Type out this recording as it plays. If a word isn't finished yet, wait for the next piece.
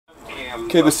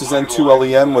Okay, this is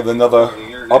N2LEN with another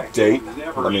update.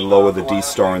 Let me lower the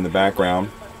Dstar in the background.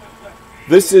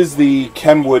 This is the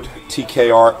Kenwood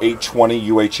TKR-820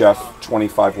 UHF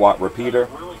 25 watt repeater.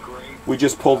 We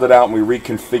just pulled it out and we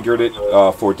reconfigured it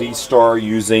for Dstar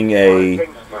using a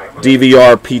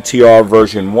DVRPTR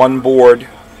V1 board.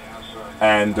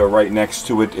 And right next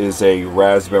to it is a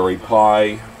Raspberry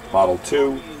Pi Model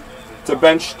 2. It's a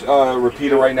benched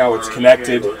repeater right now. It's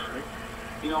connected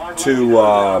to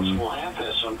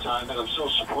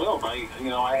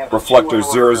reflector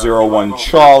 001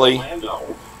 Charlie,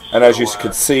 and as you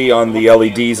can see on the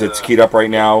LEDs, it's keyed up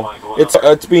right now.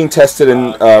 It's being tested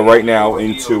in right now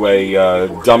into a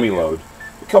dummy load.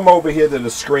 Come over here to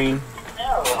the screen.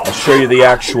 I'll show you the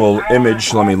actual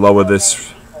image. Let me lower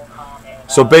this.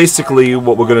 So basically,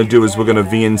 what we're going to do is we're going to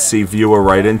VNC viewer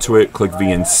right into it. Click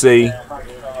VNC,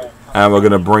 and we're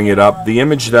going to bring it up. The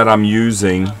image that I'm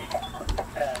using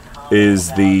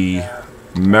is the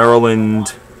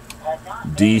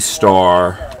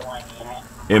Maryland-dstar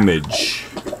Image.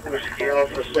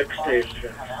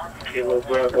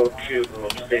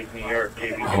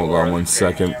 Hold on one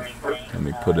second. Let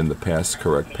me put in the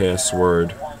correct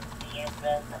password.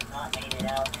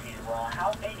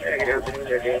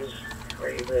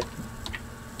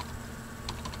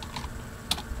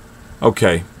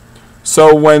 Okay.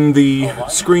 So when the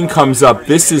screen comes up,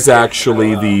 this is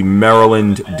actually the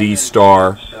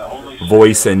Maryland-dstar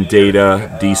voice and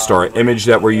data Dstar image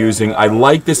that we're using. I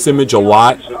like this image a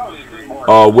lot.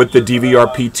 With the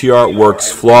DVRPTR, it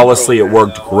works flawlessly. It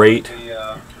worked great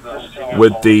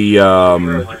with the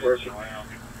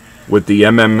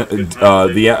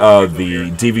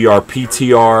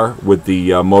DVRPTR, with the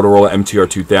Motorola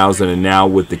MTR-2000, and now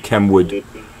with the Kenwood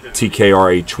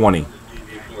TKR-820.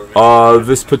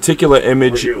 This particular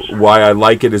image, why I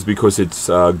like it is because it's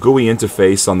a GUI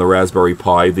interface on the Raspberry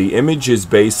Pi. The image is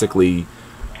basically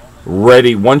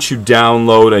ready. Once you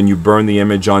download and you burn the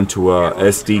image onto a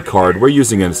SD card, we're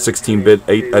using a 16-bit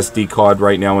 8 SD card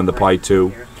right now in the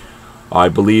Pi2. I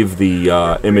believe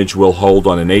the image will hold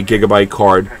on an 8 GB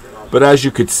card. But as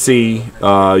you could see,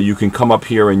 you can come up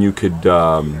here and you could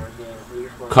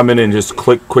come in and just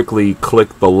quickly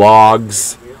click the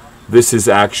logs. This is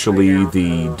actually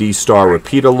the Dstar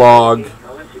repeater log.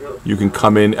 You can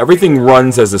come in. Everything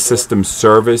runs as a system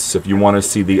service. If you want to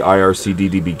see the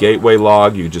IRCDDB gateway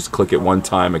log, you just click it one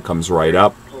time. It comes right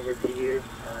up.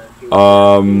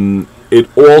 It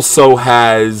also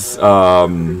has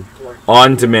on-demand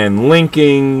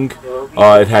linking.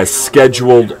 It has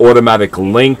scheduled automatic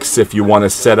links if you want to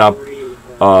set up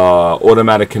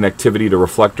automatic connectivity to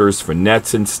reflectors for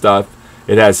nets and stuff.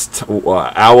 It has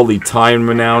hourly time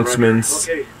announcements,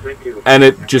 and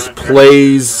it just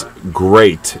plays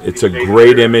great. It's a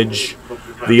great image.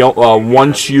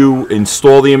 Once you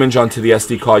install the image onto the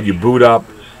SD card, you boot up,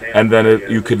 and then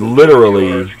you could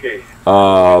literally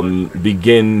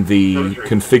begin the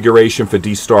configuration for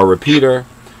Dstar repeater,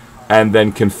 and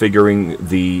then configuring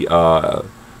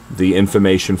the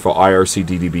information for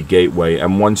IRCDDB gateway.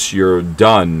 And once you're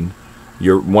done,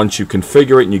 once you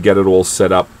configure it and you get it all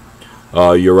set up,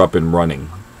 you're up and running.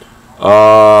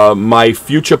 My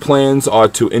future plans are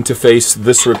to interface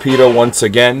this repeater once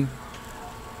again,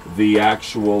 the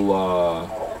actual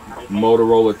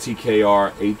Motorola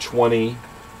TKR-820,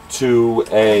 to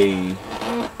a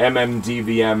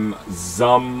MMDVM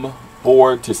ZUM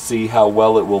board to see how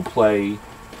well it will play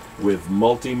with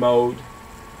multi-mode.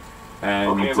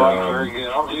 And with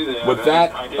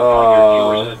that,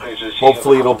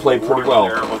 hopefully it'll play pretty well.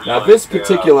 Now this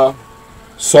particular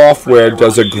software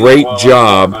does a great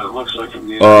job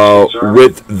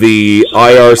with the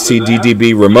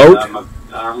IRCDDB remote,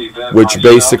 which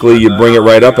basically you bring it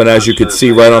right up, and as you can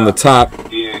see right on the top,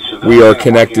 we are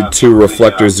connected to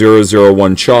reflector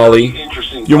 001 Charlie.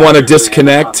 If you want to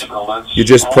disconnect, you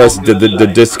just press the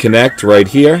disconnect right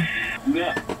here,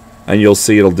 and you'll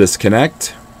see it'll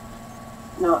disconnect.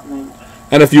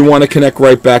 And if you want to connect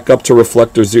right back up to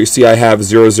reflector, you see I have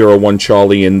 001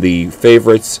 Charlie in the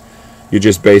favorites. You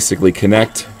just basically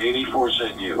connect,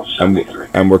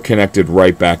 and we're connected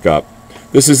right back up.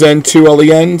 This is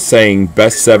N2LEN saying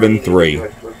best 7-3.